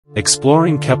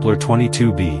Exploring Kepler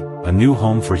 22b, a new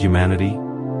home for humanity?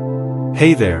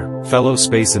 Hey there, fellow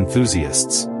space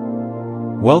enthusiasts.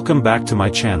 Welcome back to my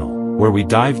channel, where we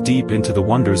dive deep into the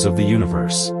wonders of the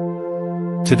universe.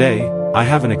 Today, I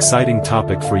have an exciting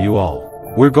topic for you all.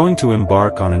 We're going to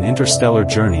embark on an interstellar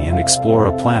journey and explore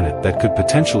a planet that could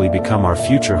potentially become our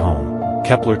future home,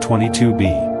 Kepler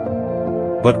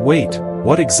 22b. But wait,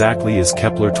 what exactly is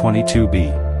Kepler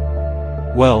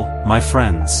 22b? Well, my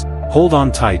friends, hold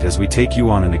on tight as we take you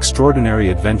on an extraordinary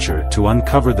adventure to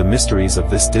uncover the mysteries of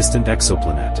this distant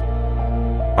exoplanet.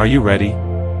 Are you ready?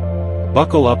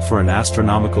 Buckle up for an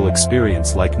astronomical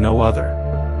experience like no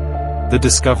other. The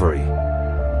discovery.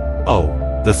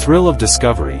 Oh, the thrill of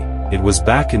discovery. It was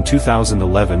back in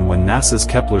 2011 when NASA's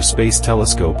Kepler Space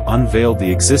Telescope unveiled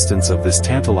the existence of this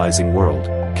tantalizing world,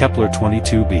 Kepler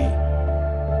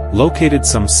 22b. Located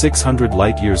some 600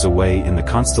 light-years away in the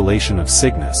constellation of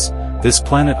Cygnus, this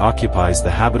planet occupies the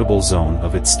habitable zone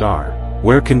of its star,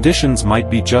 where conditions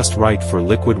might be just right for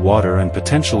liquid water and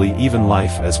potentially even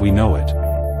life as we know it.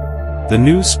 The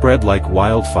news spread like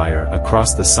wildfire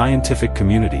across the scientific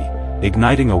community,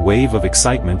 igniting a wave of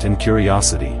excitement and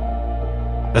curiosity.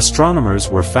 Astronomers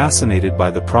were fascinated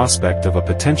by the prospect of a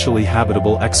potentially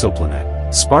habitable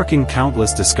exoplanet, sparking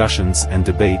countless discussions and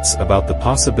debates about the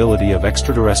possibility of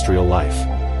extraterrestrial life.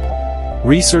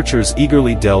 Researchers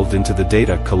eagerly delved into the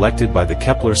data collected by the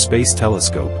Kepler Space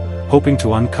Telescope, hoping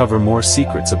to uncover more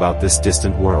secrets about this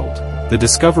distant world. The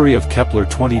discovery of Kepler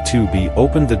 22b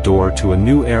opened the door to a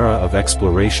new era of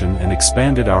exploration and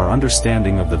expanded our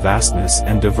understanding of the vastness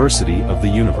and diversity of the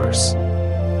universe.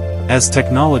 As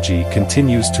technology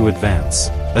continues to advance,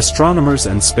 astronomers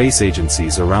and space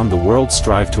agencies around the world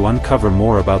strive to uncover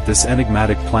more about this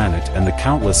enigmatic planet and the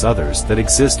countless others that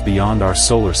exist beyond our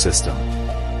solar system.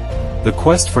 The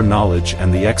quest for knowledge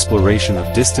and the exploration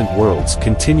of distant worlds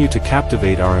continue to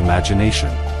captivate our imagination,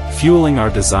 fueling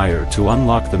our desire to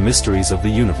unlock the mysteries of the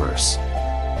universe.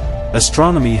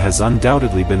 Astronomy has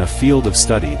undoubtedly been a field of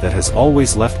study that has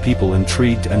always left people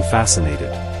intrigued and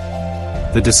fascinated.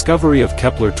 The discovery of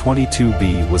Kepler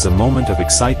 22b was a moment of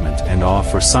excitement and awe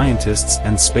for scientists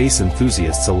and space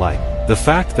enthusiasts alike. The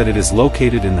fact that it is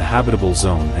located in the habitable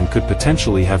zone and could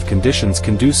potentially have conditions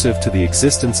conducive to the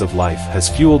existence of life has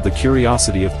fueled the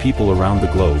curiosity of people around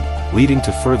the globe, leading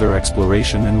to further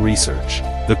exploration and research.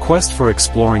 The quest for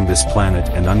exploring this planet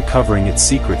and uncovering its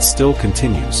secrets still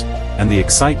continues, and the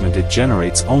excitement it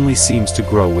generates only seems to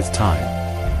grow with time.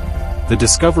 The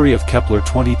discovery of Kepler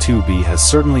 22b has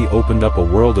certainly opened up a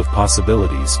world of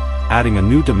possibilities, adding a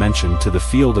new dimension to the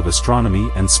field of astronomy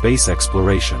and space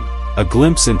exploration. A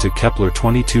glimpse into Kepler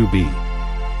 22b.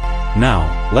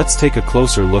 Now, let's take a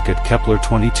closer look at Kepler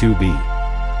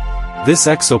 22b. This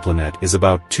exoplanet is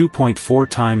about 2.4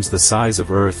 times the size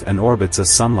of Earth and orbits a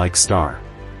Sun-like star.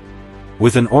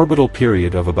 With an orbital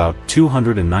period of about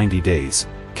 290 days,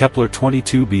 Kepler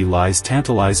 22b lies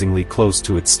tantalizingly close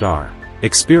to its star,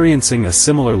 experiencing a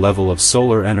similar level of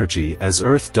solar energy as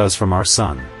Earth does from our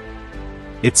Sun.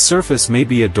 Its surface may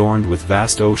be adorned with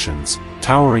vast oceans,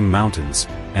 towering mountains,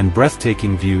 and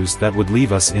breathtaking views that would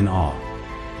leave us in awe.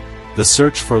 The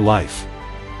search for life.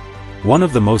 One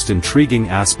of the most intriguing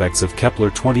aspects of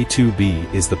Kepler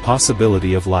 22b is the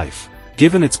possibility of life.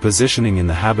 Given its positioning in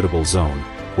the habitable zone,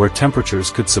 where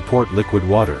temperatures could support liquid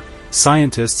water,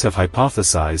 scientists have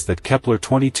hypothesized that Kepler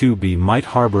 22b might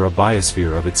harbor a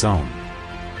biosphere of its own.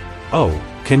 Oh,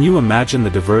 can you imagine the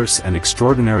diverse and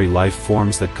extraordinary life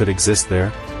forms that could exist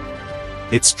there?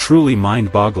 It's truly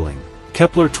mind-boggling.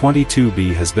 Kepler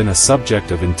 22b has been a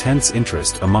subject of intense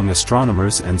interest among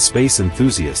astronomers and space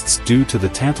enthusiasts due to the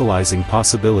tantalizing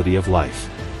possibility of life.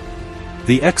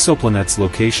 The exoplanet's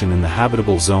location in the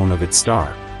habitable zone of its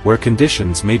star, where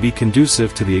conditions may be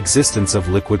conducive to the existence of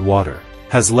liquid water,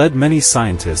 has led many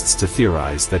scientists to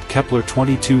theorize that Kepler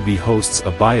 22b hosts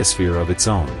a biosphere of its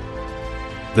own.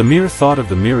 The mere thought of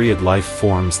the myriad life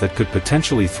forms that could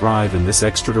potentially thrive in this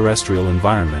extraterrestrial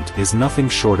environment is nothing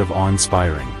short of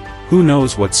awe-inspiring. Who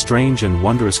knows what strange and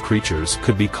wondrous creatures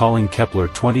could be calling Kepler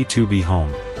 22b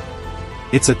home?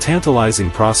 It's a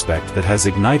tantalizing prospect that has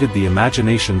ignited the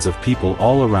imaginations of people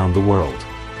all around the world.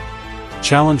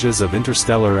 Challenges of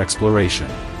interstellar exploration.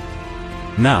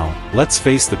 Now, let's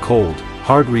face the cold,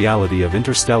 hard reality of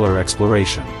interstellar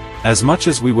exploration. As much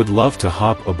as we would love to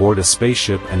hop aboard a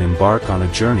spaceship and embark on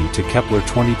a journey to Kepler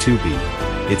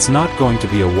 22b, it's not going to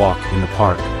be a walk in the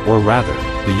park, or rather,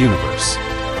 the universe.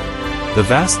 The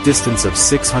vast distance of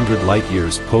 600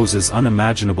 light-years poses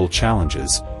unimaginable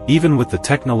challenges, even with the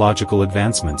technological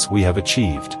advancements we have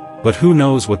achieved. But who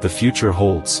knows what the future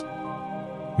holds?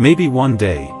 Maybe one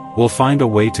day, we'll find a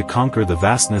way to conquer the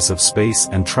vastness of space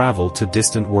and travel to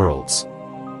distant worlds.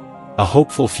 A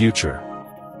hopeful future.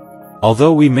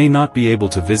 Although we may not be able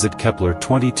to visit Kepler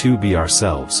 22b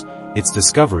ourselves, its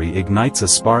discovery ignites a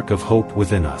spark of hope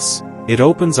within us. It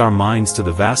opens our minds to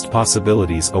the vast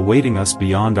possibilities awaiting us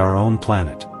beyond our own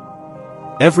planet.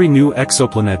 Every new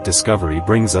exoplanet discovery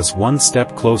brings us one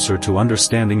step closer to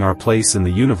understanding our place in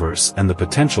the universe and the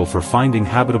potential for finding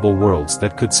habitable worlds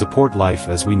that could support life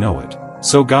as we know it.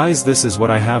 So guys, this is what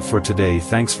I have for today.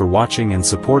 Thanks for watching, and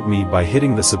support me by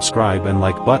hitting the subscribe and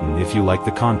like button if you like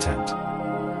the content.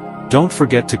 Don't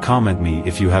forget to comment me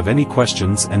if you have any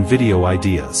questions and video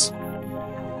ideas.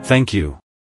 Thank you.